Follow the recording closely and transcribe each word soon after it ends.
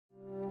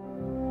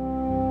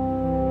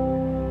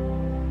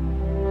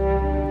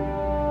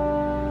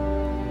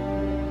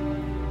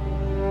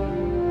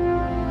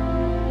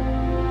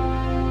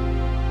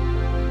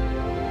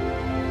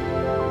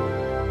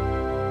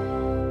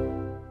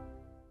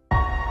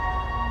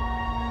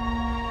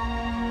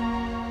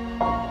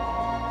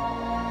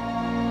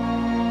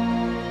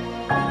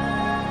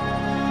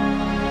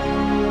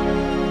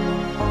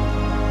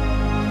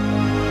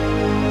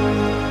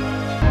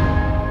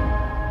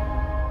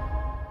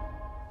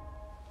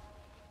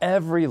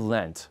Every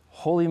Lent,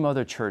 Holy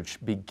Mother Church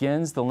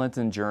begins the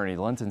Lenten journey,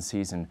 the Lenten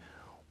season,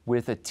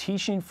 with a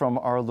teaching from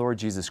our Lord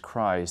Jesus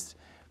Christ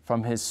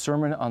from his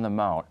Sermon on the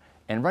Mount.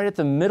 And right at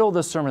the middle of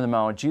the Sermon on the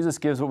Mount, Jesus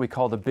gives what we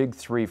call the big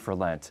three for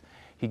Lent.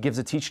 He gives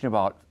a teaching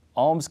about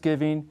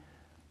almsgiving,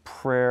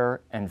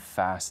 prayer, and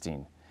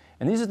fasting.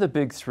 And these are the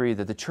big three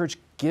that the church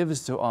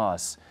gives to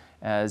us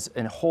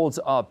and holds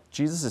up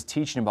Jesus'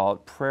 teaching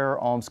about prayer,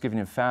 almsgiving,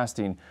 and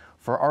fasting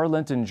for our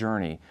Lenten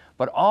journey.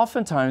 But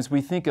oftentimes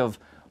we think of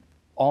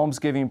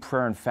almsgiving,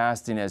 prayer, and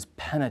fasting as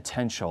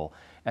penitential,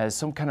 as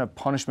some kind of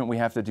punishment we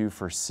have to do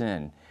for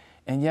sin.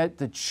 And yet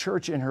the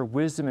church in her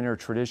wisdom and her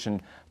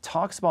tradition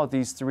talks about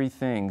these three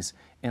things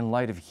in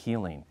light of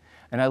healing.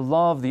 And I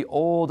love the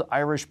old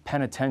Irish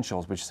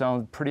penitentials, which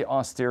sound pretty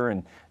austere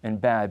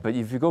and bad, but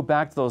if you go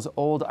back to those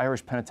old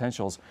Irish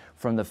penitentials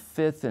from the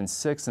 5th and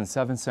 6th and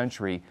 7th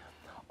century,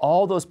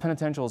 all those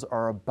penitentials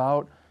are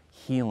about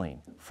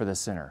healing for the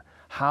sinner.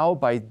 How,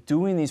 by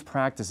doing these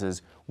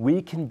practices,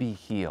 we can be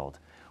healed.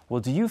 Well,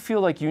 do you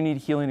feel like you need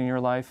healing in your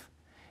life?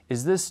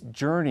 Is this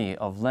journey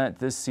of Lent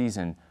this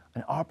season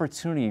an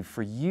opportunity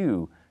for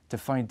you to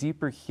find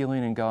deeper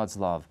healing in God's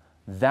love?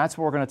 That's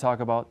what we're going to talk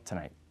about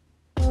tonight.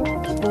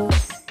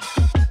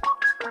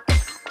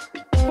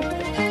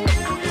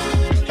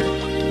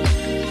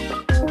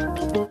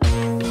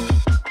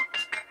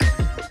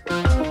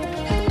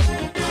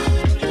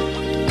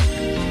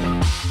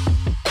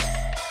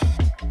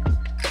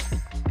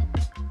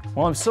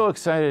 Well, I'm so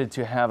excited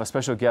to have a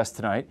special guest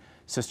tonight,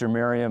 Sister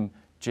Miriam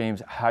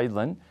James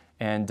Heidland,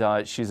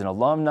 and she's an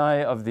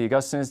alumni of the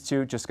Augustine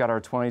Institute, just got our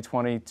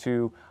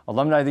 2022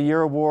 Alumni of the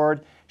Year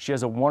Award. She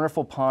has a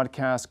wonderful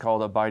podcast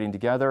called Abiding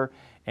Together,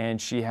 and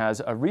she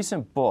has a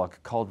recent book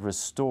called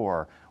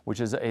Restore, which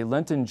is a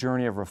Lenten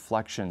journey of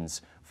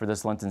reflections for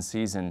this Lenten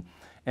season.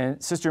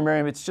 And Sister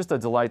Miriam, it's just a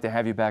delight to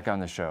have you back on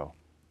the show.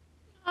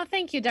 Oh,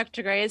 thank you,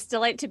 Dr. Gray. It's a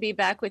delight to be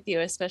back with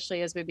you,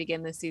 especially as we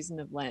begin the season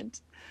of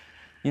Lent.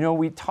 You know,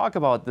 we talk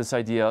about this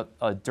idea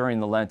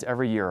during the Lent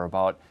every year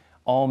about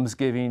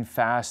almsgiving,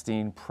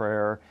 fasting,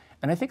 prayer.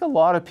 And I think a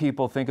lot of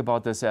people think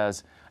about this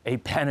as a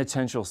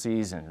penitential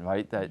season,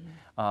 right? That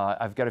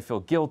I've got to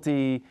feel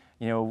guilty,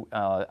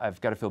 I've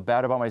got to feel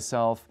bad about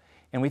myself.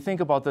 And we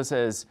think about this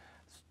as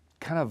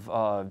kind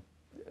of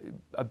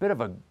a bit of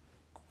a,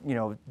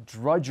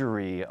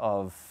 drudgery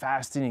of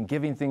fasting and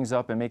giving things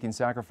up and making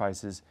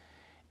sacrifices.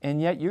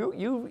 And yet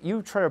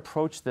you try to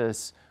approach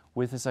this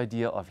with this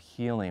idea of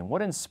healing.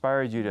 What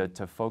inspired you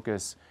to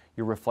focus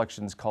your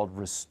reflections called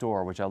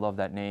Restore, which I love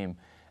that name,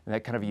 and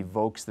that kind of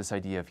evokes this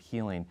idea of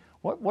healing.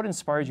 What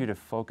inspired you to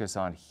focus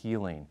on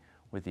healing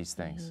with these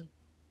things?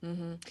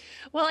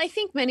 Well, I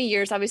think many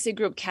years, obviously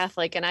grew up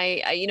Catholic, and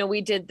I we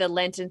did the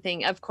Lenten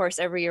thing, of course,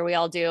 every year we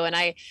all do. And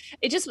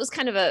it just was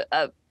kind of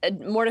a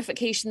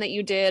mortification that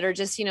you did, or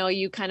just,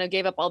 you kind of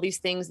gave up all these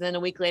things. And then a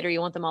week later you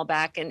want them all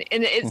back. And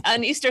it's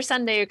on Easter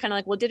Sunday, you're kind of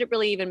like, well, did it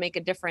really even make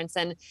a difference?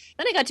 And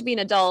then I got to be an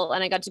adult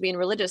and I got to be in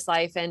religious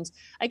life. And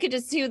I could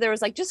just see there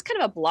was like just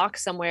kind of a block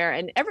somewhere.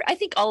 And I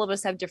think all of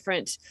us have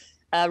different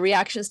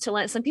reactions to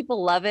Lent. Some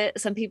people love it.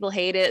 Some people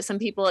hate it. Some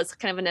people, it's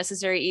kind of a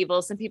necessary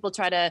evil. Some people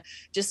try to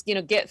just,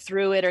 get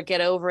through it or get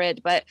over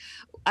it. But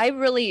I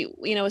really,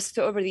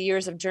 over the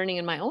years of journeying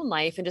in my own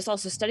life and just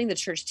also studying the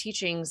church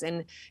teachings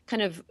and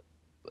kind of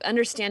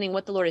understanding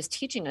what the Lord is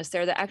teaching us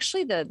there, that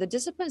actually the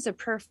disciplines of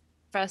prayer,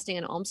 fasting,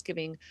 and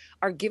almsgiving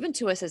are given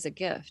to us as a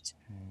gift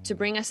to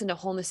bring us into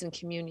wholeness and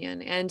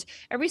communion. And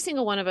every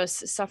single one of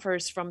us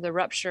suffers from the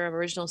rupture of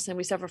original sin.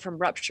 We suffer from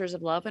ruptures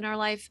of love in our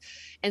life.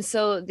 And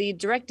so the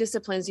direct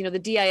disciplines, the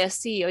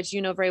DISC, which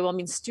very well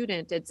means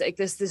student, it's like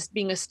this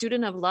being a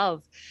student of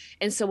love.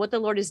 And so what the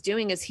Lord is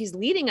doing is he's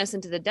leading us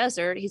into the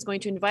desert. He's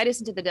going to invite us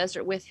into the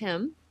desert with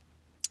him.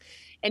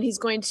 And he's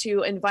going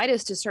to invite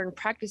us to certain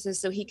practices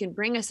so he can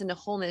bring us into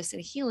wholeness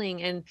and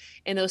healing in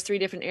those three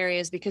different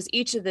areas, because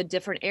each of the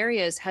different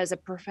areas has a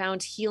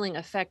profound healing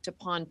effect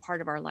upon part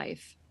of our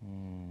life.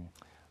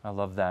 I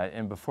love that.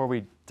 And before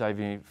we dive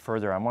any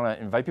further, I want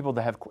to invite people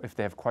to if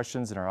they have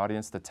questions in our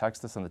audience, to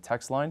text us on the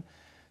text line,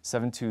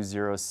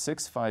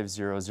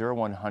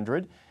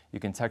 720-650-0100. You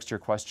can text your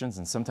questions,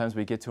 and sometimes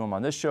we get to them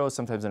on this show,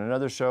 sometimes in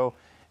another show.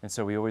 And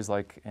so we always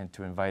like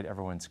to invite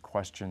everyone's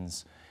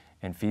questions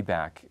and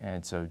feedback.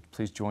 And so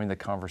please join the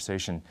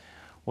conversation.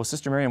 Well,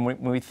 Sister Miriam,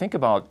 when we think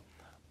about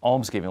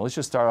almsgiving, let's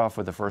just start off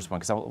with the first one,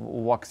 because we'll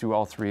walk through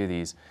all three of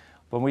these.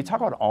 But when we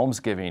talk about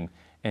almsgiving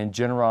and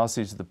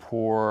generosity to the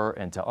poor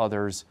and to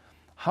others,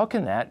 how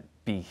can that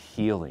be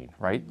healing,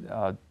 right?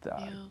 How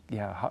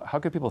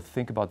could people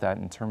think about that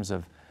in terms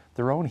of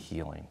their own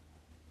healing?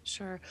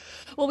 Sure.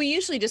 Well, we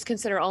usually just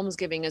consider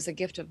almsgiving as a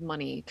gift of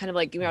money, kind of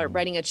like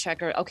writing a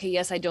check, or, okay,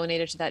 yes, I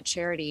donated to that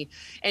charity.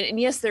 And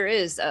yes, there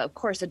is, of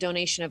course, a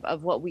donation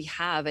of what we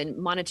have and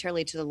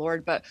monetarily to the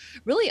Lord. But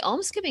really,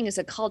 almsgiving is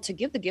a call to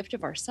give the gift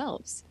of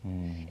ourselves.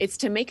 It's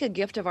to make a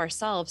gift of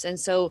ourselves. And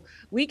so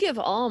we give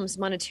alms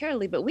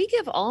monetarily, but we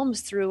give alms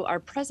through our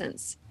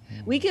presence.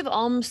 We give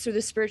alms through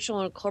the spiritual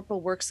and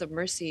corporal works of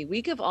mercy.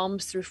 We give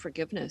alms through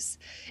forgiveness.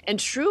 And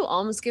true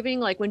almsgiving,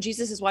 like when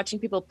Jesus is watching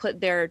people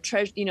put their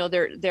treasure,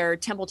 their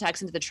temple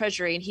tax into the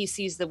treasury, and he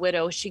sees the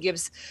widow, she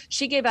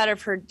gave out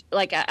of her,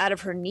 like out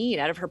of her need,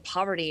 out of her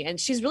poverty. And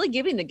she's really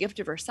giving the gift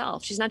of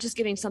herself. She's not just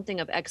giving something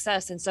of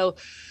excess. And so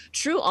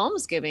true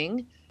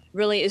almsgiving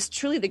really is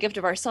truly the gift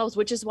of ourselves,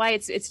 which is why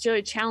it's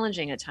really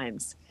challenging at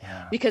times,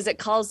 because it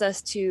calls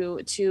us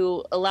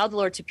to allow the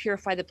Lord to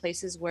purify the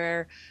places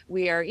where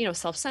we are,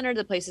 self-centered,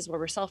 the places where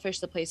we're selfish,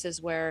 the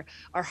places where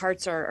our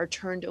hearts are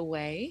turned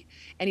away.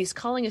 And he's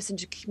calling us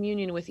into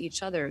communion with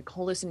each other,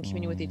 holistic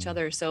communion with each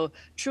other. So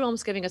true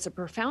almsgiving has a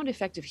profound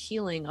effect of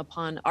healing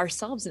upon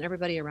ourselves and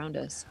everybody around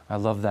us. I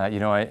love that.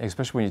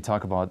 Especially when you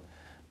talk about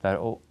that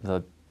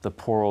the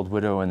poor old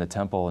widow in the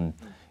temple, and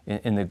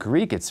in the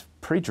Greek, it's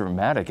pretty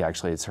dramatic,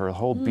 actually. It's her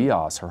whole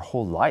bios, her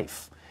whole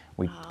life.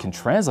 We can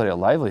translate it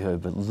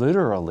livelihood, but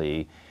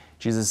literally,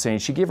 Jesus is saying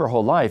she gave her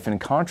whole life, in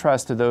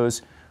contrast to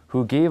those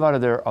who gave out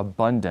of their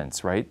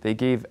abundance, right? They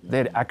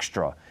had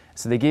extra.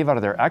 So they gave out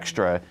of their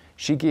extra.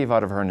 She gave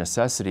out of her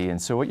necessity.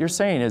 And so what you're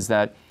saying is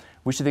that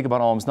we should think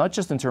about alms not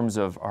just in terms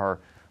of our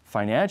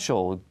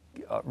financial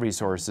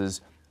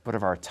resources, but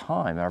of our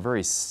time, our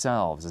very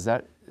selves. Is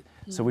that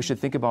so? We should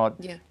think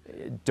about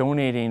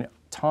donating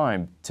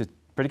time to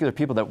particular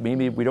people that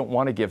maybe we don't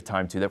want to give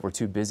time to, that we're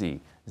too busy.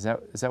 Is that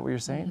what you're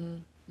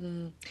saying?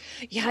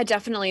 Yeah,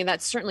 definitely.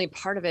 That's certainly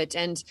part of it.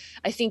 And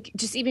I think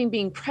just even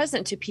being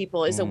present to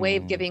people is a way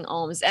of giving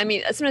alms. I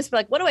mean, sometimes people are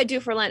like, what do I do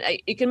for Lent?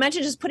 You can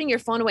imagine just putting your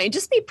phone away and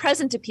just be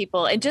present to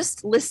people and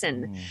just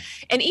listen.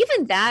 And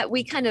even that,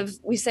 we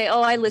say,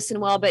 oh, I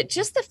listen well, but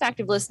just the fact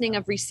of listening,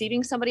 of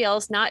receiving somebody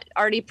else, not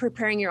already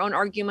preparing your own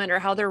argument or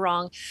how they're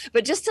wrong,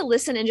 but just to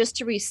listen and just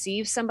to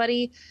receive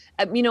somebody.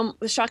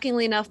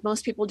 Shockingly enough,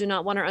 most people do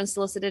not want our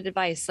unsolicited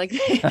advice. Like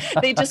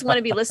they just want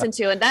to be listened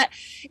to. And that,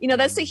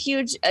 that's a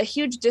huge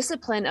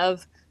discipline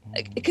of,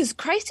 because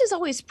Christ is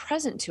always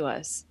present to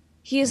us.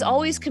 He is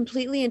always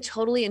completely and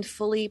totally and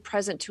fully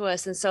present to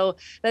us. And so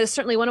that is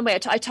certainly one way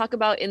I talk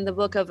about in the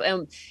book of,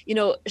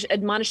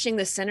 admonishing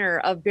the sinner,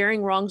 of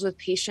bearing wrongs with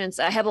patience.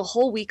 I have a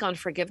whole week on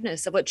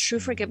forgiveness, of what true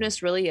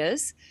forgiveness really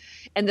is,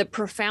 and the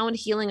profound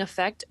healing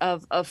effect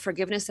of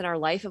forgiveness in our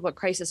life, of what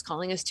Christ is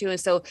calling us to. And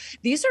so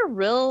these are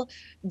real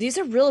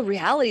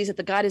realities that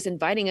the God is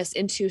inviting us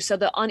into, so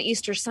that on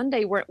Easter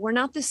Sunday, we're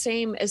not the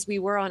same as we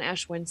were on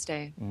Ash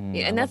Wednesday.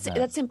 And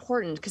that's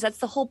important, because that's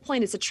the whole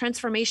point. It's a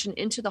transformation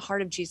into the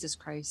heart of Jesus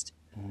Christ.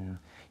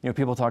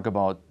 People talk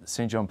about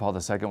St. John Paul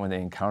II, when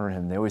they encountered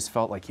him, they always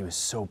felt like he was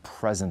so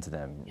present to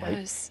them, right?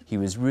 Yes. He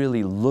was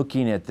really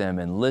looking at them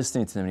and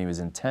listening to them, and he was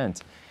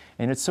intent.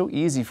 And it's so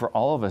easy for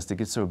all of us to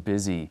get so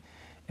busy.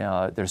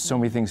 There's so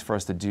many things for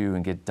us to do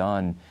and get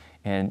done.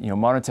 And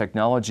modern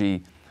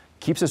technology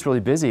keeps us really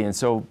busy. And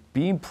so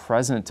being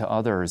present to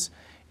others,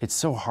 it's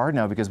so hard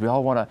now, because we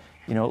all want to,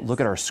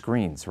 look at our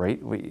screens, right?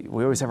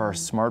 We always have our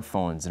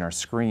smartphones and our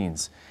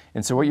screens.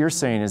 And so what you're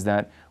saying is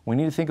that we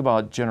need to think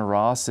about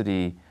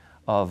generosity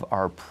of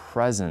our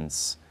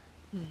presence,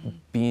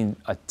 being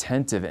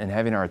attentive and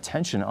having our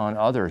attention on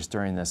others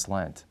during this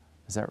Lent.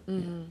 Is that?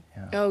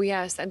 Yeah. Oh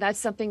yes, and that's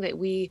something that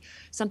we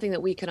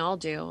can all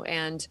do,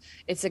 and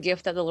it's a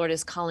gift that the Lord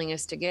is calling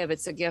us to give.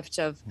 It's a gift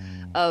of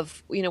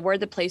where are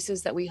the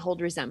places that we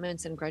hold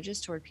resentments and grudges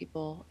toward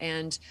people,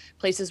 and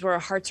places where our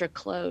hearts are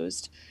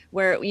closed,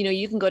 where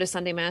you can go to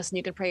Sunday Mass and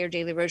you can pray your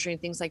daily rosary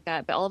and things like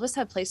that, but all of us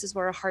have places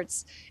where our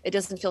hearts, it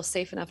doesn't feel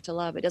safe enough to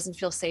love. It doesn't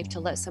feel safe to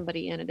let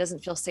somebody in. It doesn't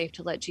feel safe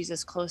to let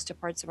Jesus close to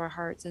parts of our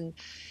hearts, and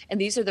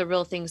these are the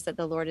real things that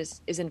the Lord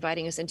is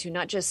inviting us into,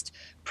 not just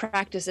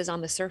practices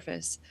on the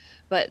surface,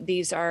 but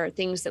these are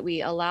things that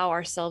we allow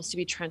ourselves to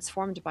be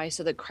transformed by,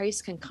 so that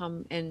Christ can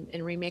come and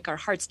remake our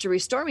hearts. To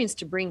restore means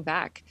to bring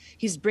back.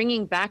 He's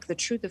bringing back the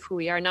truth of who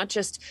we are, not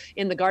just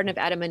in the Garden of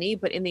Adam and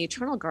Eve, but in the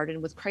eternal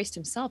garden with Christ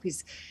himself.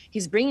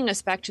 He's bringing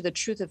us back to the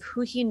truth of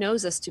who he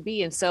knows us to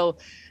be. And so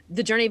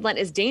the journey of Lent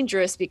is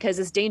dangerous, because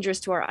it's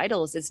dangerous to our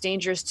idols. It's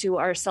dangerous to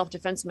our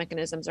self-defense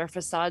mechanisms, our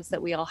facades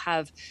that we all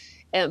have.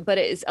 But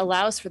it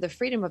allows for the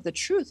freedom of the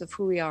truth of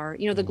who we are,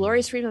 the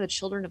glorious freedom of the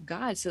children of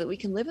God, so that we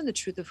can live in the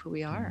truth of who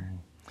we are.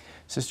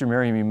 Sister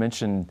Miriam, you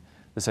mentioned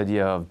this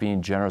idea of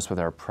being generous with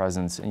our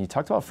presence, and you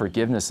talked about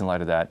forgiveness in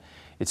light of that.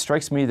 It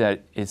strikes me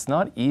that it's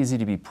not easy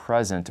to be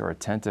present or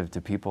attentive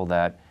to people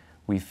that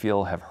we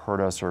feel have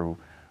hurt us, or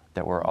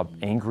that we're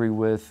angry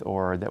with,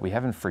 or that we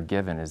haven't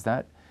forgiven. Is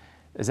that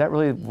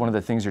really one of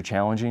the things you're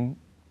challenging?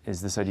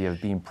 Is this idea of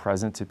being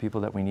present to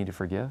people that we need to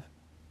forgive?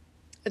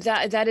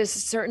 That is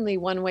certainly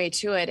one way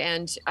to it.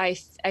 And I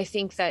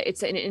think that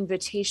it's an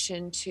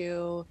invitation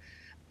to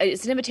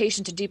it's an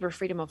invitation to deeper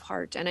freedom of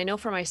heart. And I know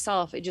for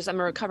myself, I'm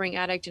a recovering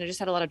addict, and I just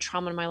had a lot of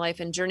trauma in my life,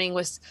 and journeying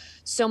with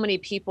so many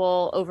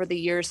people over the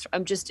years,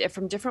 just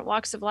from different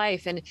walks of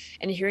life, and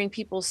hearing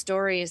people's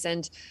stories.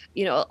 And,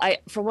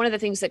 for one of the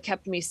things that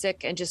kept me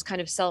sick and just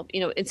kind of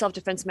in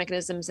self-defense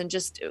mechanisms, and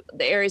just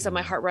the areas of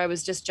my heart where I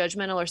was just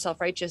judgmental or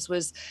self-righteous,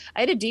 was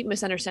I had a deep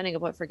misunderstanding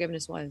of what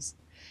forgiveness was.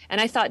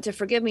 And I thought to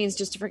forgive means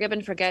just to forgive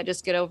and forget,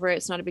 just get over it.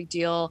 It's not a big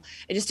deal.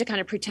 And just to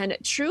kind of pretend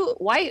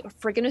why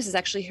forgiveness is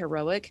actually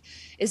heroic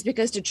is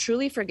because to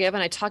truly forgive,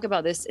 and I talk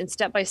about this in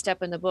step by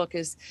step in the book,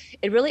 is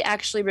it really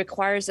actually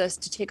requires us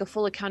to take a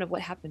full account of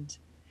what happened.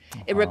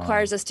 It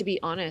requires us to be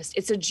honest.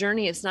 It's a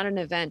journey. It's not an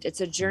event.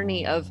 It's a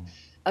journey of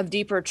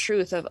deeper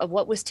truth of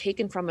what was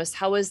taken from us.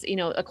 How was,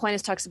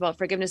 Aquinas talks about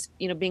forgiveness,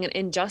 being an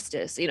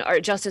injustice, or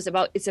justice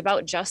it's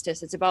about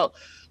justice. It's about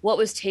what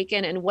was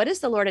taken, and what is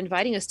the Lord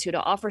inviting us to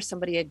offer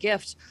somebody a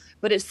gift,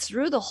 but it's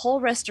through the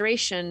whole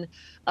restoration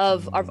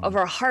of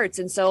our hearts.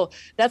 And so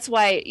that's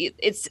why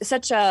it's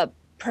such a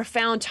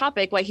profound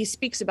topic, why he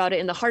speaks about it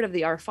in the heart of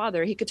the Our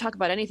Father. He could talk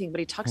about anything, but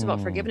he talks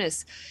about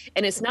forgiveness,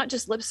 and it's not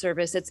just lip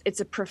service. It's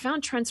a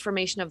profound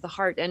transformation of the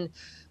heart. And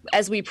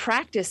as we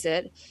practice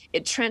it,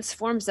 it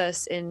transforms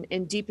us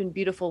in deep and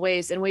beautiful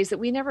ways, in ways that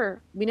we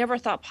never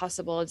thought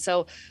possible. And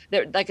so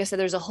there, like I said,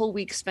 there's a whole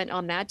week spent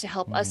on that to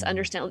help us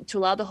understand, to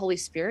allow the Holy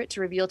Spirit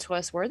to reveal to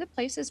us where are the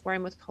places where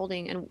I'm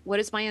withholding, and what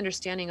is my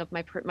understanding of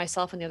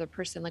myself and the other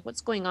person, like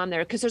what's going on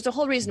there. Because there's a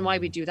whole reason why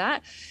we do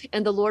that.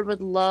 And the Lord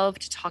would love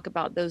to talk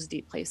about those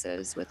deep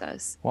places with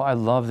us. Well, I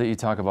love that you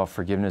talk about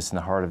forgiveness in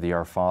the heart of the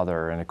Our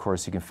Father. And of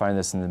course, you can find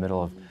this in the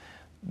middle of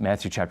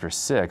Matthew chapter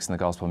 6 in the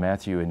Gospel of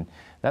Matthew. And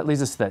that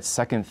leads us to that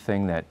second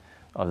thing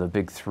of the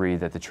big three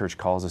that the church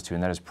calls us to,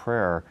 and that is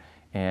prayer.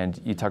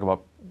 And you talk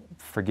about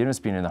forgiveness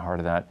being in the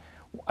heart of that.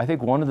 I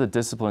think one of the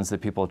disciplines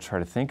that people try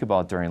to think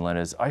about during Lent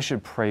is, I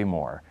should pray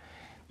more.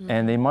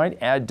 And they might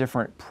add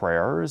different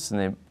prayers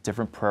and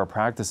different prayer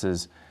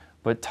practices,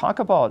 but talk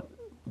about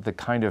the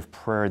kind of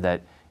prayer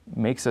that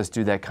makes us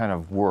do that kind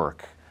of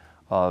work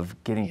of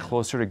getting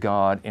closer to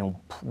God and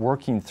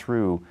working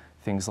through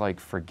things like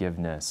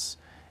forgiveness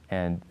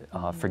and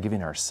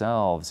forgiving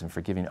ourselves and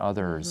forgiving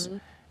others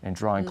and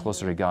drawing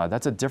closer to God.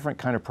 That's a different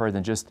kind of prayer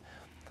than just,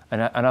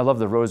 and I love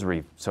the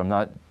rosary, so I'm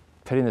not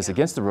pitting this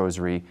against the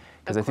rosary,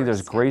 because I think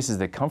there's graces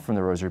that come from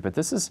the rosary, but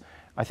this is,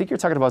 I think you're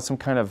talking about some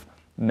kind of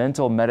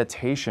mental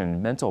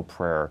meditation, mental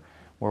prayer,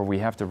 where we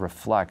have to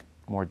reflect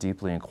more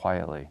deeply and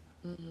quietly.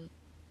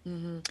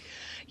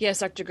 Yes,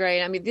 Dr.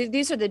 Gray. I mean,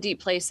 these are the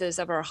deep places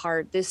of our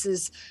heart. This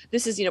is,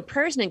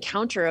 prayer is an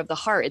encounter of the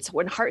heart. It's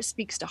when heart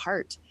speaks to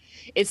heart.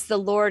 It's the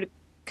Lord,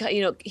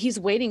 he's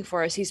waiting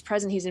for us. He's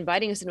present. He's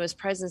inviting us into his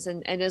presence.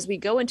 And as we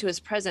go into his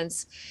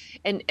presence,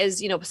 and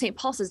as, St.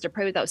 Paul says, to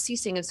pray without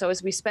ceasing. And so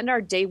as we spend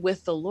our day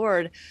with the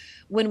Lord,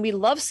 when we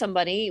love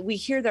somebody, we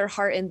hear their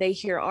heart and they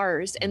hear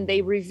ours, and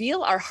they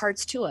reveal our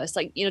hearts to us.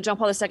 Like, John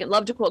Paul II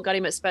loved to quote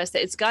Gaudium et Spes,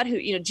 that it's God who,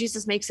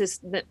 Jesus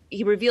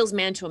he reveals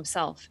man to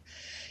himself.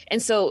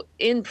 And so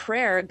in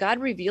prayer, God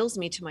reveals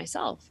me to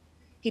myself.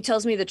 He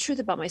tells me the truth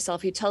about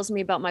myself. He tells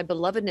me about my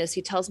belovedness.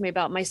 He tells me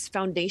about my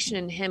foundation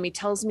in him. He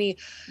tells me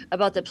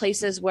about the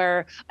places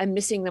where I'm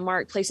missing the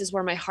mark, places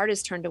where my heart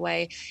is turned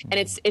away. And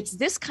it's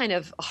this kind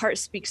of heart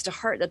speaks to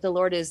heart that the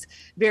Lord is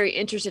very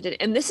interested in.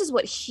 And this is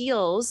what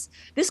heals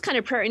this kind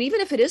of prayer. And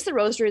even if it is the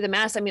rosary or the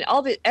mass, I mean,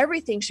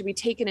 everything should be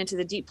taken into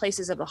the deep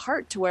places of the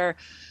heart, to where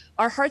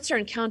our hearts are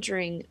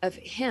encountering of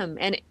him.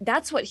 And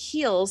that's what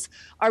heals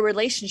our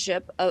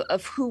relationship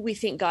of who we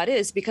think God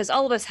is, because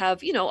all of us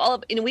have,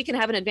 we can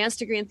have an advanced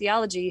degree in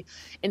theology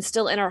and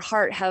still in our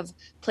heart have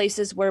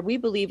places where we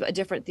believe a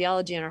different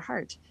theology in our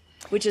heart,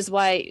 which is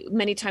why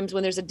many times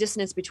when there's a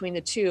dissonance between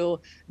the two,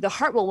 the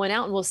heart will win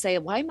out and will say,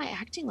 why am I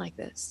acting like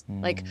this?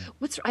 Like,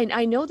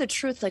 I know the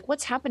truth, like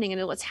what's happening,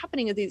 and what's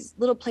happening in these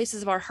little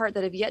places of our heart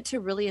that have yet to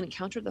really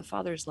encounter the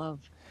Father's love.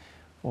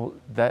 Well,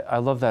 I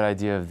love that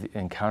idea of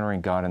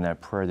encountering God in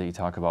that prayer that you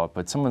talk about.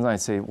 But someone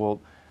might say,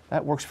 well,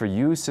 that works for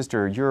you,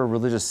 sister. You're a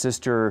religious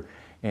sister,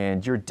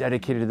 and you're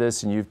dedicated to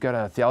this, and you've got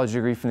a theology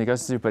degree from the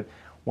Augustine Institute. But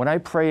when I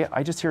pray,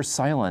 I just hear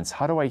silence.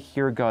 How do I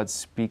hear God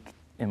speak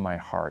in my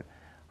heart?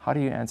 How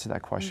do you answer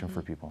that question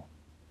for people?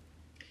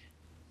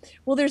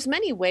 Well, there's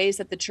many ways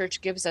that the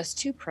church gives us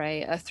to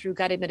pray, through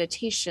guided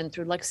meditation,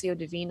 through Lectio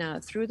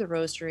Divina, through the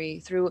Rosary,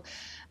 through,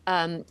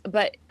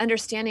 but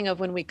understanding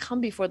of when we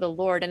come before the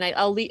Lord, and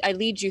I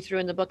lead you through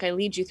in the book, I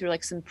lead you through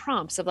like some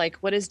prompts of like,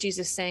 what is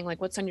Jesus saying?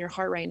 Like, what's on your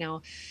heart right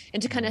now?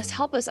 And to kind of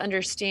help us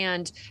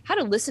understand how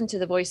to listen to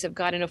the voice of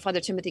God. I know Father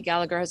Timothy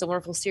Gallagher has a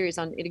wonderful series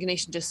on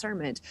Ignatian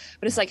discernment,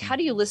 but it's like, how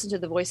do you listen to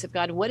the voice of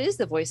God? What is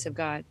the voice of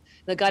God?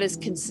 That God is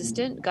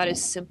consistent. God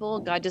is simple.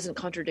 God doesn't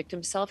contradict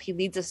himself. He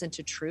leads us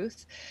into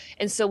truth.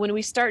 And so when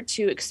we start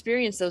to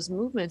experience those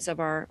movements of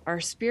our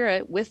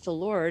spirit with the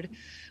Lord,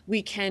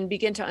 we can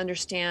begin to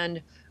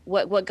understand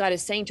what God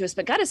is saying to us,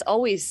 but God is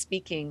always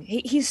speaking.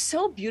 He's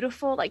so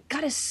beautiful. Like,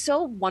 God is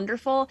so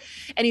wonderful.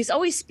 And he's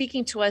always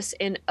speaking to us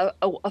in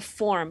a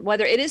form,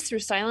 whether it is through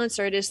silence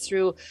or it is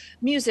through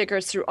music or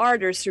it's through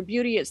art or it's through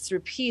beauty, it's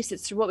through peace,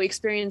 it's through what we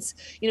experience,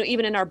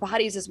 even in our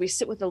bodies as we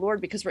sit with the Lord,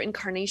 because we're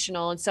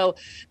incarnational. And so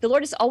the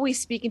Lord is always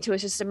speaking to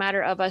us. It's just a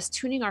matter of us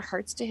tuning our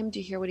hearts to him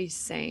to hear what he's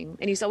saying.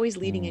 And he's always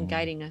leading and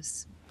guiding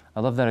us. I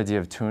love that idea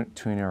of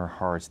tuning our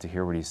hearts to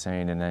hear what he's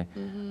saying. And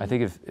I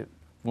think if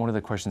one of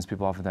the questions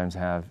people oftentimes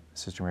have,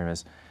 Sister Miriam,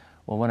 is,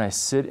 well, when I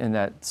sit in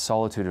that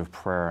solitude of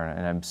prayer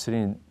and I'm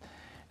sitting and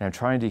I'm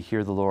trying to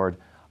hear the Lord,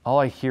 all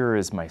I hear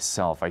is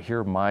myself. I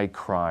hear my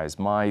cries,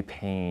 my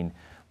pain,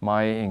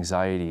 my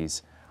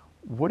anxieties.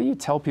 What do you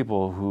tell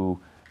people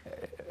who,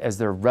 as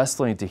they're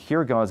wrestling to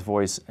hear God's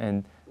voice,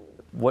 and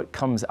what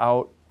comes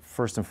out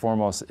first and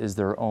foremost is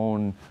their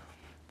own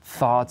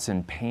thoughts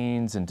and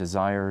pains and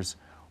desires?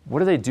 What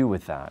do they do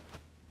with that?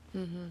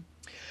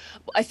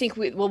 I think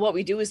what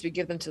we do is we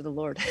give them to the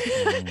Lord.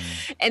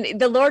 And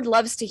the Lord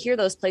loves to hear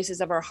those places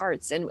of our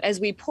hearts. And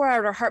as we pour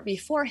out our heart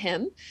before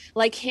him,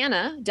 like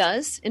Hannah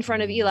does in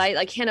front of Eli,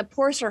 like Hannah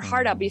pours her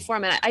heart out before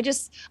him. And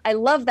I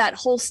love that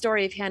whole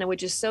story of Hannah,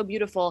 which is so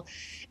beautiful.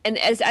 And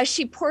as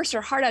she pours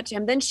her heart out to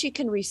him, then she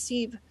can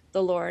receive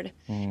the Lord.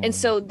 And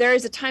so there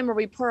is a time where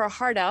we pour our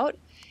heart out,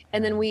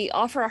 and then we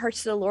offer our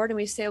hearts to the Lord and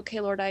we say,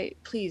 okay, Lord, I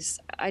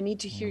need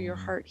to hear your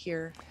heart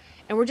here.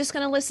 And we're just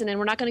going to listen, and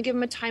we're not going to give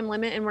him a time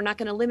limit, and we're not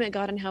going to limit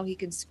God on how he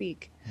can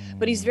speak.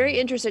 But he's very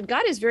interested.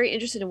 God is very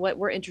interested in what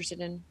we're interested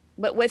in.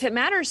 But if it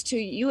matters to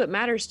you, it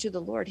matters to the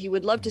Lord. He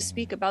would love to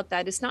speak about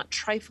that. It's not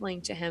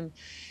trifling to him.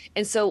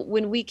 And so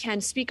when we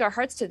can speak our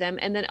hearts to them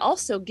and then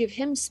also give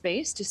him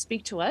space to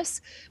speak to us,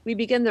 we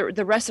begin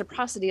the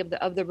reciprocity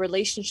of the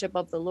relationship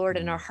of the Lord,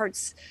 and our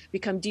hearts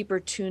become deeper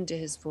tuned to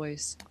his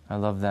voice. I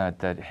love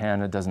that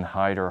Hannah doesn't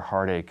hide her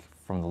heartache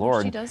from the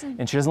Lord. She doesn't.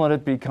 And she doesn't let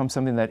it become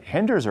something that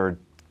hinders her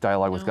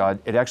dialogue with God.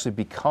 It actually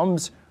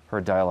becomes her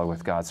dialogue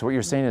with God. So what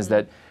you're saying is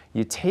that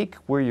you take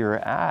where you're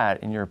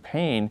at in your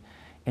pain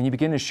and you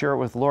begin to share it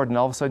with the Lord, and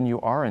all of a sudden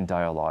you are in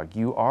dialogue.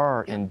 You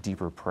are in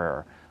deeper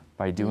prayer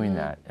by doing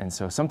that. And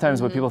so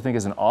sometimes what people think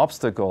is an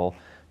obstacle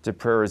to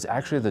prayer is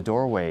actually the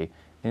doorway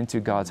into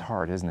God's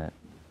heart, isn't it?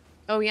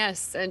 Oh,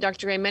 yes. And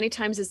Dr. Gray, many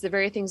times it's the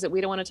very things that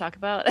we don't want to talk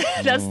about.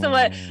 That's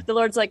what the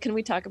Lord's like, can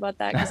we talk about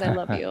that? Because I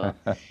love you.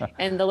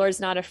 And the Lord's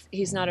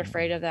he's not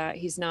afraid of that.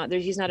 He's not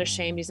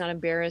ashamed. He's not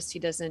embarrassed.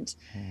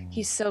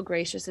 He's so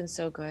gracious and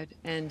so good.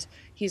 And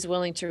he's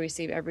willing to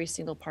receive every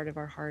single part of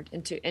our heart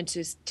and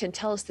to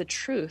tell us the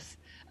truth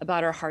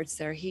about our hearts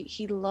there.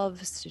 He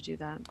loves to do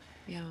that.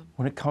 Yeah.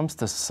 When it comes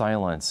to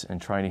silence and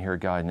trying to hear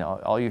God, now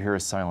all you hear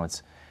is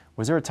silence.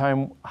 Was there a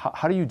time,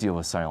 how do you deal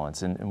with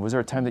silence? And was there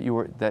a time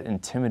that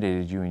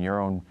intimidated you in your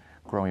own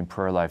growing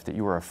prayer life, that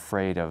you were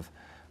afraid of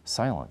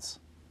silence?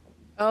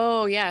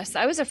 Oh, yes.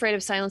 I was afraid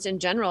of silence in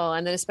general,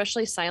 and then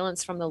especially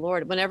silence from the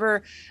Lord.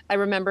 Whenever I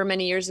remember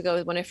many years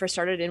ago when I first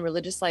started in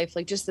religious life,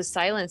 like just the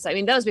silence. I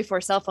mean, that was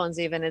before cell phones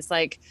even. It's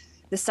like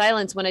the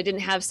silence when I didn't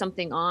have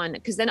something on,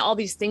 because then all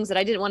these things that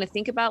I didn't want to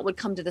think about would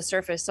come to the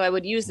surface. So I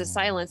would use the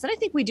silence. And I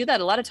think we do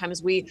that a lot of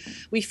times. We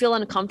feel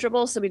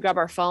uncomfortable, so we grab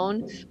our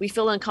phone. We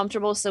feel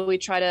uncomfortable, so we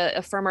try to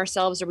affirm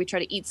ourselves, or we try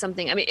to eat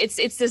something. I mean, it's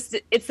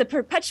the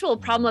perpetual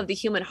problem of the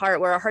human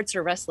heart, where our hearts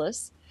are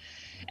restless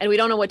and we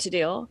don't know what to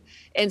do.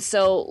 And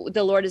so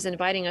the Lord is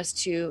inviting us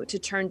to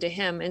turn to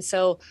him. And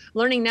so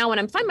learning now, when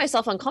I find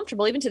myself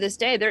uncomfortable, even to this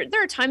day, there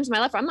are times in my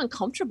life where I'm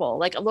uncomfortable.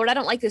 Like, Lord, I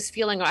don't like this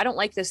feeling, or I don't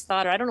like this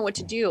thought, or I don't know what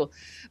to do.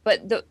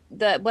 But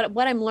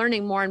what I'm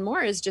learning more and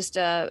more is just,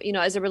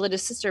 as a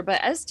religious sister,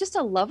 but as just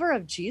a lover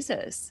of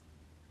Jesus,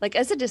 like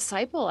as a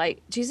disciple,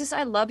 Jesus,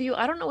 I love you.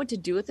 I don't know what to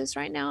do with this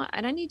right now.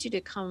 And I need you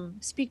to come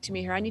speak to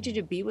me here. I need you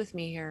to be with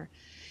me here.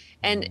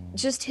 And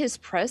just his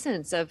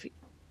presence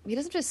he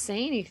doesn't just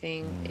say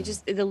anything. It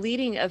just, the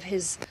leading of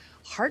his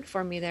heart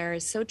for me there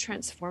is so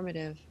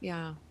transformative.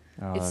 Yeah.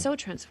 It's so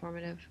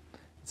transformative.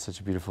 It's such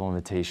a beautiful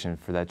invitation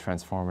for that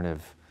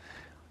transformative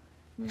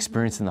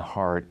experience in the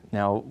heart.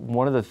 Now,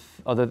 one of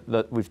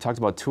we've talked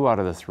about 2 out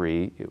of the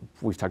 3.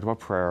 We've talked about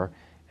prayer,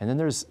 and then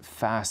there's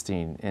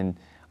fasting. And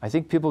I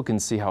think people can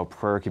see how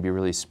prayer can be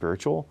really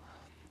spiritual.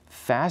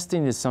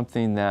 Fasting is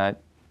something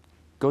that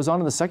goes on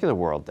in the secular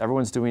world.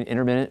 Everyone's doing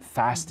intermittent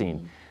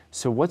fasting.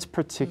 So what's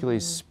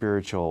particularly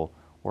spiritual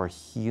or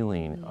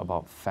healing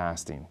about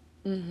fasting?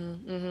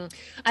 I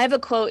have a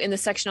quote in the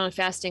section on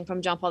fasting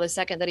from John Paul II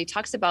that he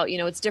talks about,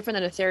 it's different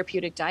than a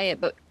therapeutic diet,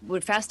 but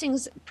when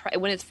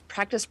it's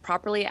practiced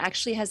properly, it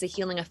actually has a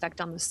healing effect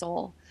on the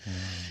soul.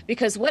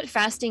 Because what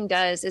fasting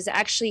does is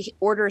actually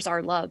orders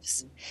our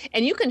loves.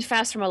 And you can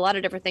fast from a lot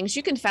of different things.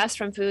 You can fast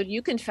from food.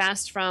 You can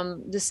fast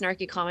from the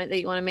snarky comment that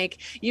you want to make.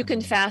 You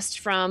can fast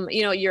from,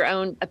 your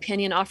own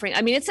opinion offering.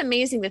 I mean, it's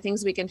amazing the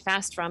things we can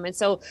fast from. And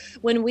so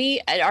when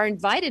we are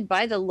invited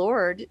by the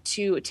Lord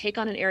to take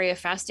on an area of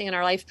fasting in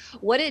our life,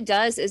 what it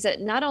does is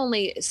it not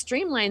only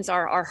streamlines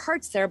our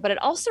hearts there, but it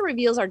also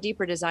reveals our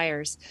deeper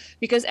desires.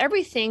 Because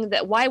everything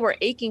why we're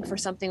aching for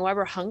something, why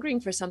we're hungering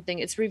for something,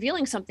 it's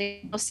revealing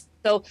something else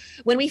So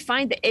when we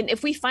find and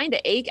if we find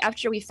the ache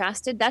after we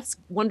fasted, that's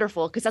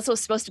wonderful, because that's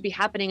what's supposed to be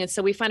happening. And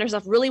so we find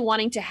ourselves really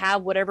wanting to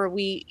have whatever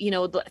we,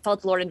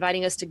 felt the Lord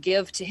inviting us to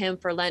give to him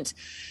for Lent.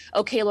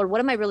 Okay, Lord, what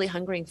am I really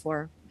hungering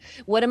for?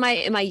 What am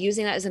I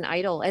using that as an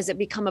idol? Has it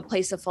become a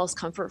place of false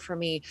comfort for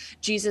me?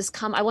 Jesus,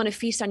 come, I want to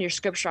feast on your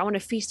scripture. I want to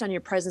feast on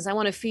your presence. I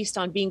want to feast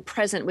on being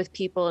present with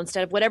people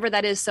instead of whatever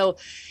that is. So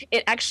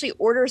it actually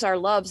orders our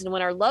loves. And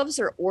when our loves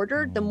are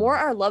ordered, the more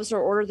our loves are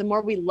ordered, the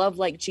more we love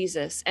like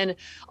Jesus. And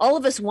all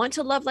of us want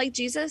to love like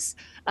Jesus.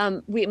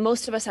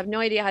 Most of us have no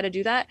idea how to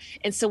do that.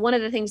 And so one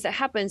of the things that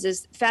happens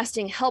is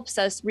fasting helps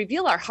us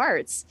reveal our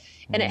hearts,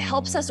 and it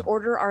helps us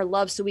order our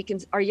love, so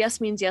our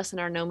yes means yes and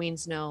our no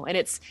means no. And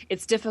it's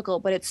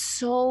difficult, but it's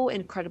so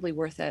incredibly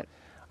worth it.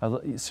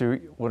 So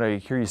what I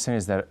hear you saying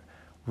is that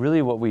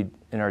really what we,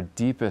 in our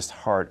deepest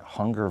heart,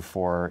 hunger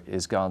for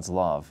is God's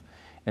love.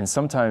 And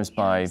sometimes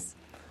by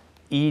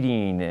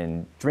eating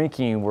and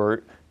drinking,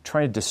 we're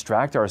trying to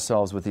distract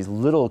ourselves with these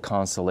little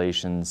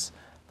consolations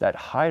that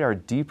hide our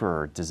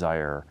deeper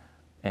desire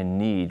and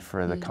need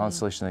for the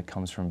consolation that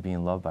comes from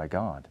being loved by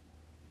God.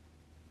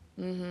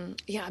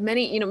 Yeah,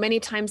 many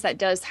times that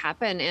does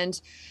happen.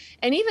 And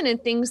even in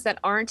things that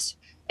aren't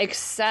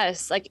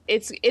excess, like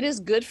it is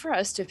good for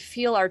us to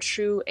feel our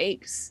true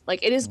aches.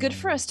 Like it is good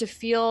for us to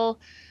feel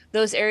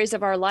those areas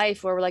of our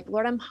life where we're like,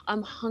 Lord,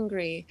 I'm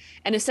hungry.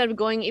 And instead of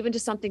going even to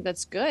something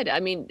that's good, I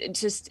mean,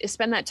 just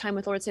spend that time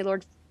with Lord, say,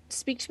 Lord,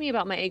 speak to me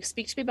about my aches,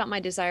 speak to me about my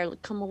desire.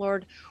 Come,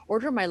 Lord,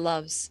 order my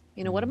loves.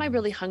 What am I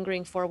really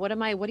hungering for? What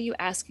are you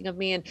asking of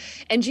me?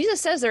 And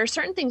Jesus says there are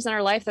certain things in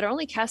our life that are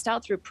only cast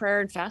out through prayer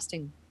and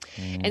fasting.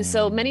 And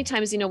so many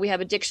times, we have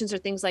addictions or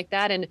things like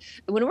that. And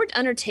when we're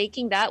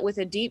undertaking that with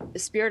a deep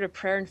spirit of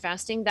prayer and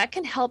fasting, that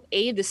can help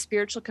aid the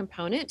spiritual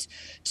component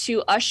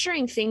to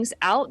ushering things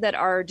out that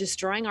are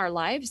destroying our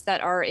lives,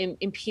 that are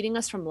impeding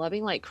us from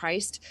loving like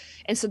Christ.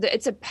 And so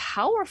it's a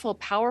powerful,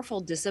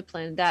 powerful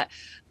discipline that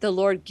the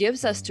Lord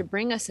gives us to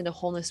bring us into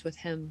wholeness with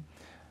him.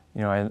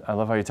 I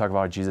love how you talk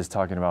about Jesus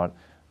talking about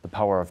the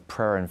power of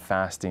prayer and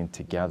fasting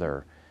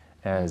together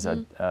as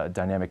a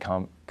dynamic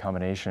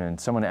combination. And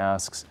someone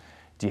asks,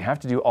 do you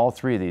have to do all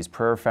three of these,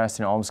 prayer,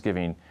 fasting, and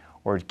almsgiving,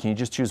 or can you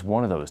just choose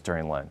one of those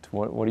during Lent?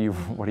 What do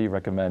you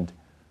recommend?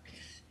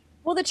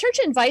 Well, the church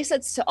invites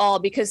us to all,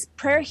 because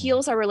prayer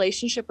heals our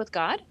relationship with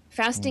God,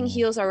 fasting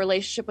heals our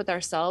relationship with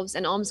ourselves,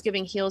 and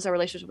almsgiving heals our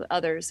relationship with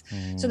others.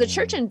 So the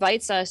church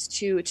invites us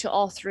to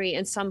all three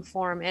in some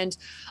form. And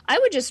I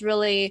would just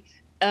really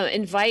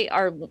invite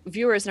our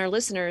viewers and our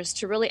listeners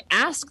to really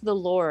ask the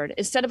Lord,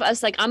 instead of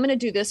us like, I'm going to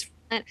do this,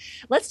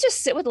 let's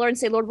just sit with the Lord and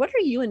say, Lord, what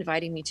are you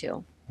inviting me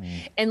to?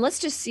 And let's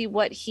just see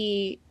what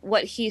he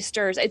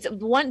stirs.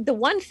 The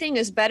one thing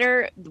is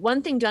better.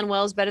 One thing done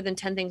well is better than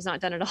 10 things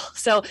not done at all.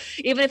 So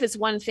even if it's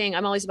one thing,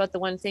 I'm always about the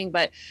one thing,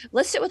 but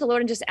let's sit with the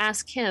Lord and just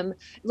ask him,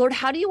 Lord,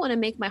 how do you want to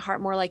make my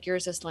heart more like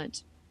yours this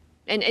Lent?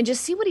 And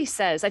just see what he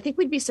says. I think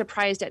we'd be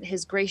surprised at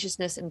his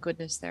graciousness and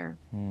goodness there.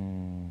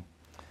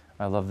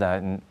 I love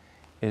that. And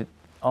it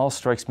all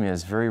strikes me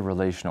as very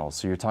relational.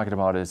 So you're talking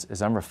about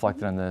as I'm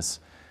reflecting on this,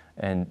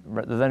 and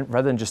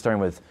rather than just starting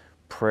with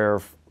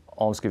prayer,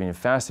 almsgiving, and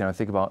fasting, I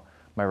think about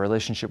my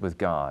relationship with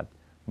God,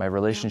 my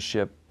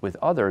relationship with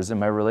others, and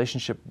my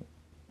relationship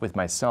with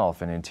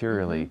myself and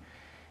interiorly.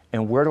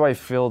 And where do I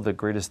feel the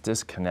greatest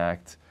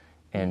disconnect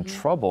and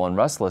trouble and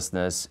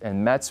restlessness?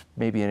 And that's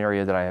maybe an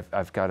area that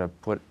I've got to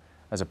put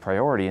as a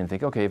priority and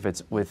think, okay, if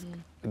it's with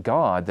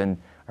God, then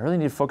I really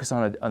need to focus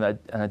on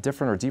a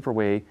different or deeper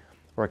way,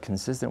 or a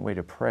consistent way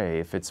to pray.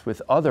 If it's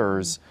with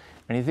others,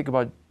 and you think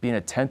about being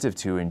attentive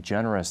to and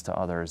generous to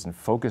others and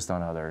focused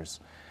on others.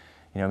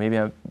 Maybe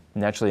I'm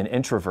naturally an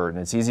introvert,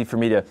 and it's easy for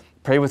me to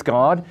pray with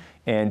God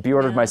and be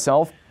ordered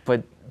myself,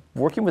 but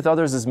working with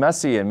others is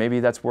messy, and maybe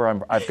that's where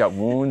I've got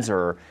wounds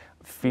or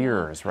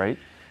fears, right?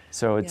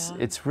 So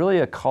it's really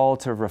a call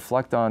to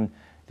reflect on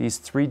these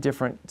three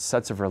different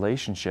sets of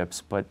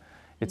relationships, but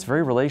it's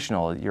very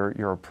relational,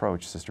 your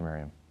approach, Sister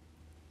Miriam.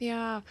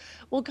 Yeah.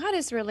 Well, God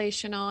is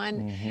relational,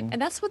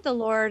 and that's what the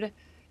Lord,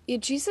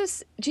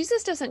 Jesus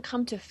doesn't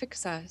come to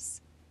fix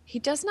us. He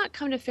does not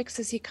come to fix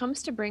us. He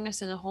comes to bring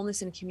us into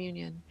wholeness and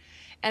communion.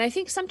 And I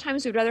think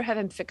sometimes we'd rather have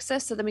him fix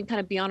us so that we can kind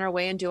of be on our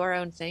way and do our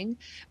own thing.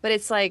 But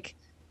it's like,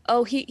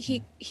 oh,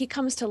 he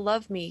comes to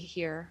love me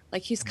here.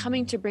 Like he's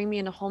coming to bring me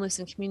into wholeness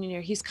and communion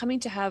here. He's coming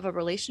to have a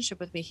relationship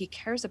with me. He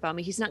cares about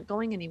me. He's not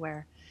going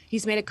anywhere.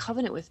 He's made a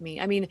covenant with me.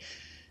 I mean,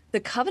 the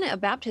covenant of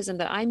baptism,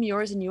 that I'm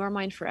yours and you are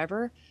mine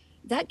forever,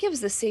 that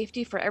gives the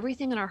safety for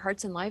everything in our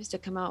hearts and lives to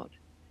come out,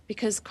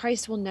 because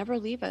Christ will never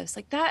leave us.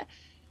 Like that,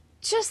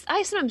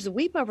 I sometimes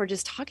weep over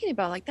just talking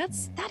about, like,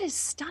 that is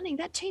stunning.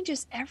 That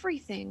changes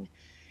everything.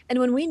 And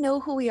when we know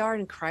who we are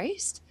in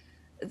Christ,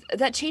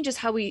 that changes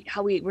how we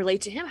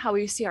relate to him, how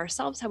we see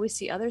ourselves, how we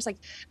see others. Like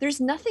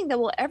there's nothing that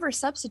will ever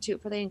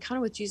substitute for the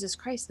encounter with Jesus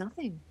Christ,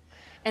 nothing.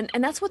 And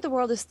that's what the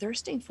world is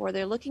thirsting for.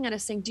 They're looking at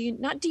us saying, do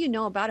you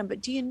know about him,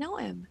 but do you know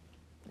him?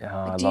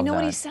 Like, do you know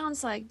what he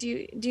sounds like?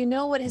 Do you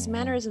know what his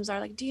mannerisms are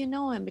like? Do you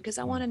know him? Because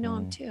I want to know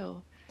him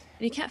too.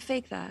 And you can't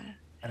fake that.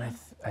 And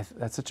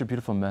that's such a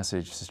beautiful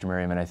message, Sister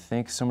Miriam. And I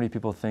think so many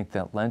people think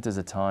that Lent is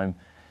a time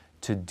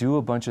to do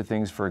a bunch of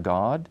things for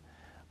God,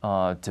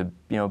 to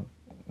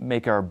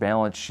make our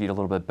balance sheet a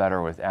little bit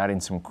better with adding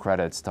some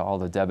credits to all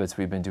the debits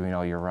we've been doing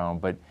all year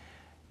round. But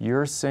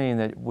you're saying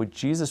that what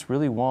Jesus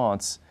really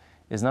wants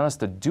is not us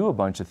to do a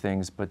bunch of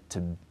things, but to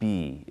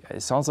be.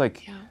 It sounds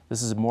like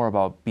this is more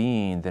about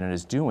being than it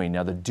is doing.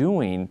 Now, the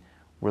doing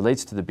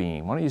relates to the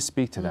being. Why don't you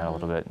speak to that a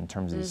little bit in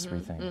terms of these three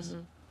things?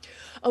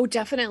 Oh,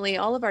 definitely.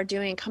 All of our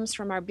doing comes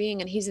from our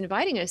being, and he's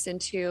inviting us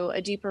into a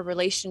deeper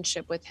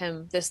relationship with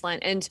him this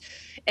Lent.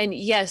 And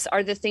yes,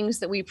 are the things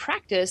that we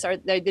practice, are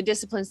the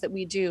disciplines that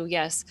we do,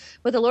 yes.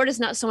 But the Lord is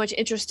not so much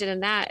interested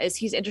in that as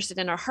he's interested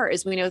in our heart.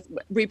 As we know,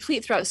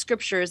 replete throughout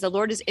scriptures, the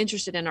Lord is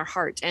interested in our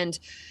heart. And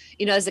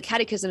as the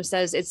Catechism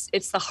says,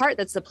 it's the heart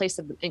that's the place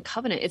of in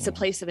covenant. It's a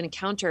place of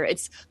encounter.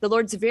 It's the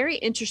Lord's very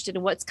interested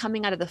in what's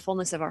coming out of the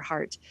fullness of our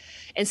heart.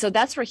 And so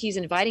that's where he's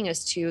inviting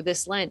us to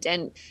this Lent.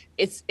 And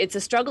it's a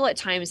struggle at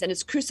times, and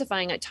it's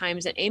crucifying at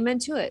times, and amen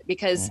to it,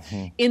 because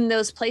in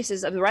those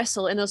places of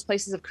wrestle, in those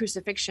places of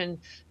crucifixion,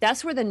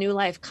 that's where the new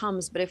life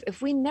comes. But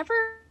if we never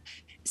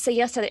say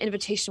yes to the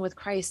invitation with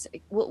Christ,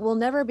 we'll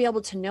never be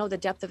able to know the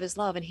depth of his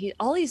love. And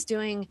all he's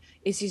doing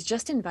is he's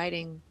just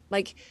inviting,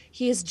 like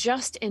he is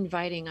just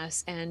inviting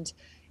us. And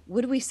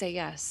would we say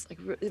yes?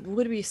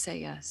 Would we say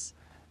yes?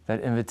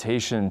 That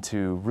invitation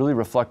to really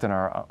reflect on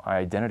our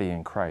identity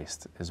in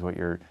Christ is what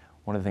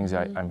one of the things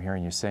I'm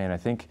hearing you say. And I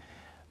think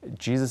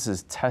Jesus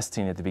is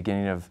testing at the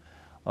beginning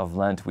of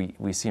Lent.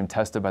 We see him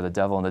tested by the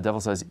devil, and the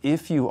devil says,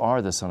 if you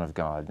are the Son of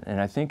God.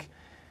 And I think,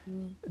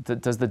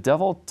 does the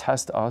devil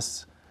test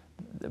us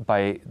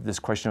by this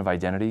question of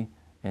identity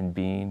and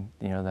being,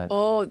 that?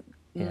 Oh,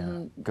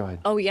 Go ahead.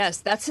 Oh, yes.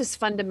 That is his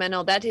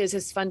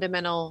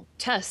fundamental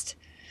test.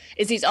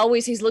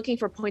 He's looking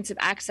for points of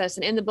access.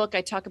 And in the book,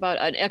 I talk about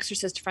an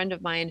exorcist friend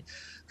of mine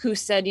who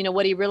said,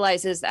 what he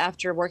realizes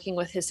after working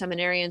with his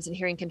seminarians and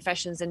hearing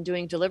confessions and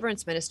doing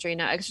deliverance ministry,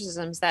 now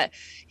exorcisms, that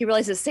he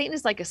realizes Satan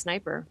is like a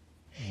sniper.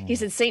 He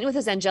said, Satan with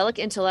his angelic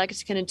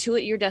intellect can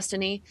intuit your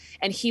destiny,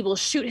 and he will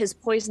shoot his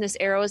poisonous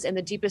arrows in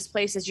the deepest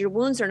places. Your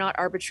wounds are not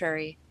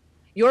arbitrary.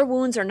 Your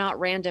wounds are not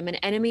random. An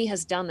enemy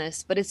has done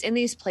this, but it's in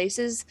these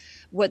places,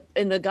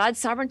 in the God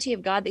sovereignty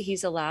of God that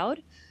he's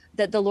allowed,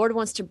 that the Lord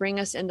wants to bring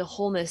us into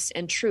wholeness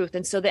and truth.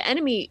 And so the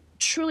enemy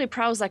truly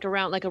prowls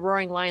around like a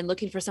roaring lion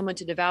looking for someone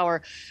to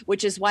devour,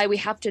 which is why we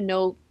have to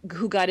know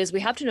who God is.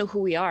 We have to know who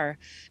we are,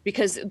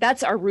 because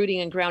that's our rooting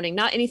and grounding,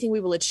 not anything we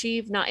will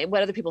achieve, not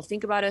what other people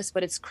think about us,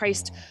 but it's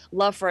Christ's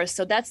love for us.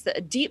 So that's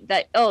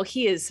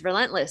he is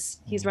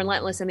relentless. He's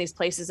relentless in these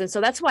places. And so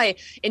that's why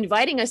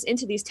inviting us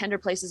into these tender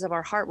places of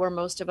our heart, where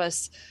most of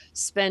us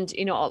spend,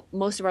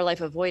 most of our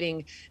life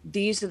avoiding,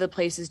 these are the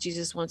places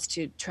Jesus wants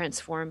to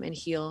transform and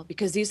heal,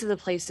 because these are the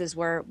places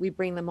where we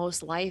bring the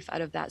most life. Out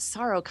of that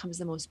sorrow comes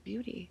the most beauty.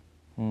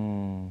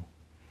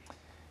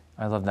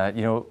 I love that.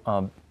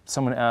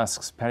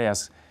 Patty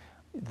asks,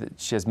 that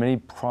she has many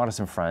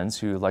Protestant friends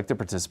who like to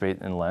participate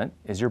in Lent.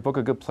 Is your book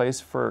a good place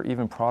for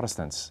even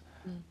Protestants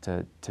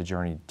to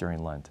journey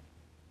during Lent?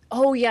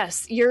 Oh,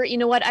 yes. You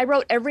know what? I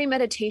wrote every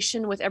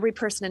meditation with every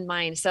person in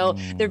mind. So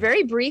they're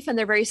very brief and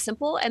they're very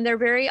simple, and they're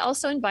very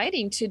also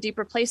inviting to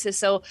deeper places.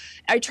 So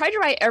I try to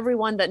write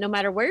everyone that no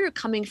matter where you're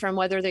coming from,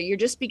 whether that you're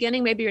just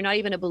beginning, maybe you're not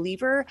even a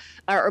believer,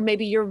 or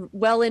maybe you're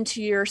well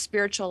into your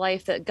spiritual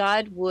life, that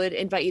God would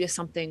invite you to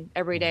something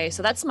every day.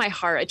 So that's my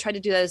heart. I try to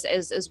do that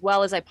as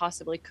well as I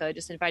possibly could,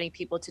 just inviting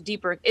people to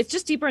deeper. It's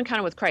just deeper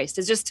encounter with Christ.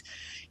 It's just,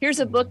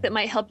 here's a book that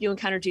might help you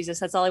encounter Jesus.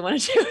 That's all I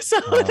want to do. So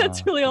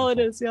that's really all it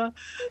is. Yeah.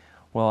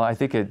 Well, I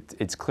think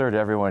it's clear to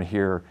everyone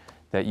here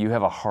that you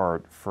have a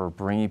heart for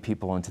bringing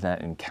people into that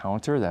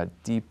encounter,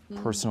 that deep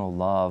personal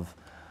love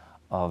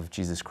of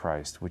Jesus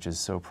Christ, which is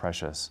so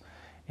precious.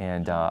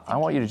 And I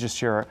want you to just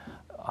share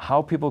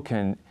how people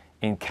can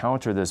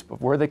encounter this,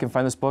 where they can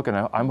find this book. And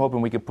I'm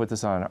hoping we could put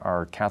this on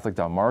our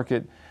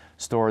Catholic.market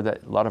store,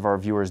 that a lot of our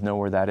viewers know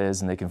where that is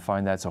and they can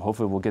find that. So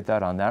hopefully we'll get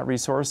that on that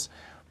resource.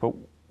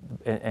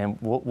 And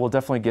we'll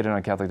definitely get it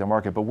on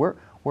Catholic.market. But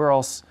where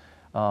else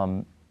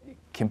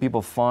can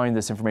people find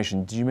this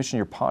information? Did you mention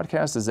your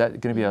podcast? Is that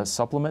going to be a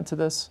supplement to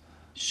this?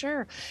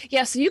 Sure.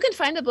 Yeah. So you can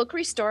find the book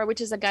Restore,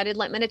 which is a guided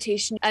Lent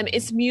meditation.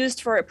 It's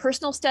used for a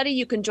personal study.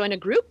 You can join a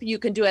group. You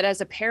can do it as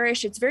a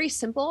parish. It's very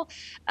simple.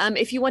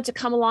 If you want to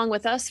come along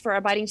with us for our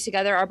Abiding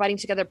Together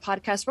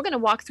podcast, we're going to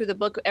walk through the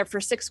book for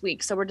 6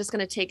 weeks. So we're just going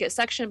to take it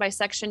section by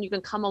section. You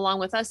can come along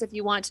with us if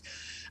you want.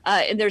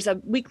 And there's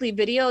a weekly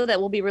video that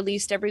will be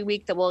released every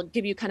week that will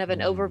give you kind of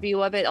an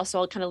overview of it. Also,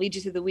 I'll kind of lead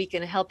you through the week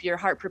and help your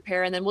heart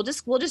prepare. And then we'll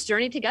just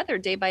journey together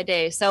day by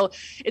day. So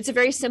it's a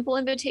very simple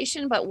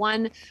invitation, but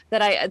one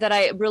that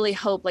I really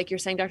hope, like you're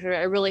saying, Doctor,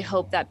 I really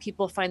hope that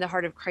people find the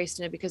heart of Christ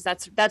in it, because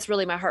that's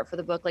really my heart for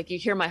the book. Like, you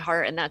hear my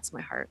heart, and that's my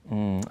heart.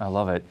 I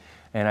love it.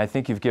 And I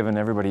think you've given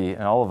everybody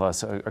and all of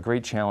us a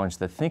great challenge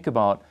to think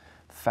about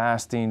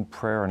fasting,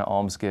 prayer, and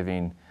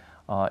almsgiving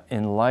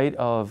in light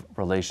of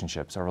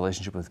relationships, our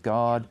relationship with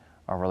God,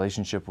 our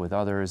relationship with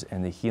others,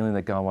 and the healing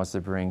that God wants to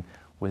bring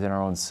within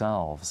our own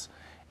selves,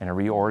 and a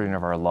reordering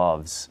of our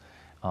loves.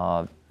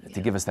 to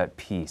give us that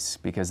peace,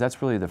 because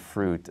that's really the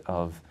fruit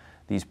of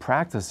these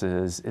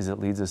practices, is it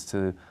leads us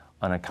to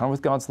an encounter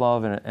with God's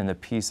love and the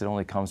peace that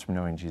only comes from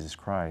knowing Jesus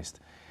Christ.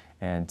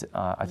 And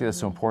I think that's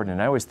so important.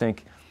 And I always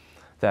think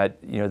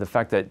that, the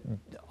fact that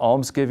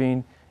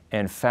almsgiving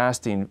and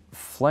fasting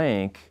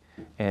flank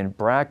and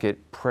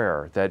bracket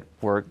prayer, that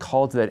we're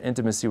called to that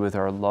intimacy with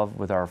our love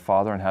with our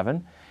Father in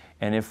heaven.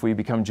 And if we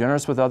become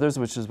generous with others,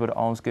 which is what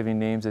almsgiving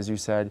names, as you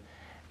said,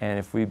 and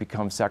if we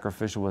become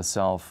sacrificial with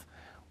self,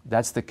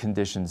 that's the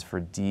conditions for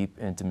deep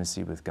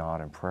intimacy with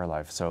God and prayer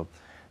life. So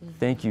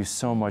thank you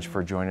so much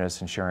for joining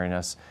us and sharing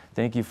us.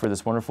 Thank you for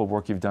this wonderful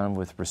work you've done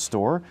with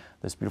Restore,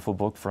 this beautiful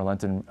book for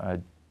Lenten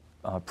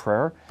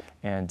prayer.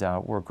 And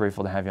we're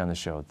grateful to have you on the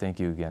show. Thank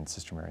you again,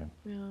 Sister Miriam.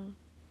 Yeah.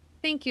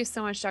 Thank you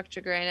so much, Dr.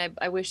 Gray, and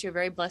I wish you a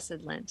very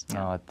blessed Lent.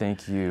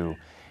 Thank you.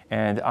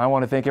 And I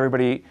want to thank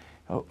everybody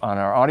on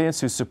our audience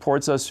who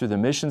supports us through the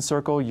Mission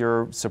Circle.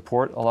 Your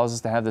support allows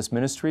us to have this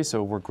ministry,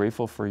 so we're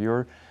grateful for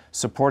your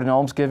support and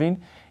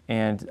almsgiving.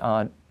 And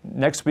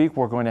next week,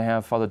 we're going to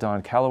have Father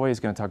Don Calloway. He's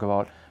going to talk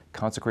about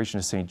consecration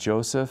of St.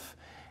 Joseph,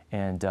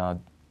 and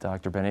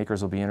Dr. Ben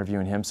Akers will be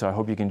interviewing him. So I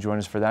hope you can join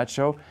us for that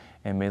show,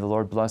 and may the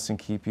Lord bless and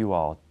keep you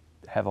all.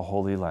 Have a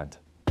holy Lent.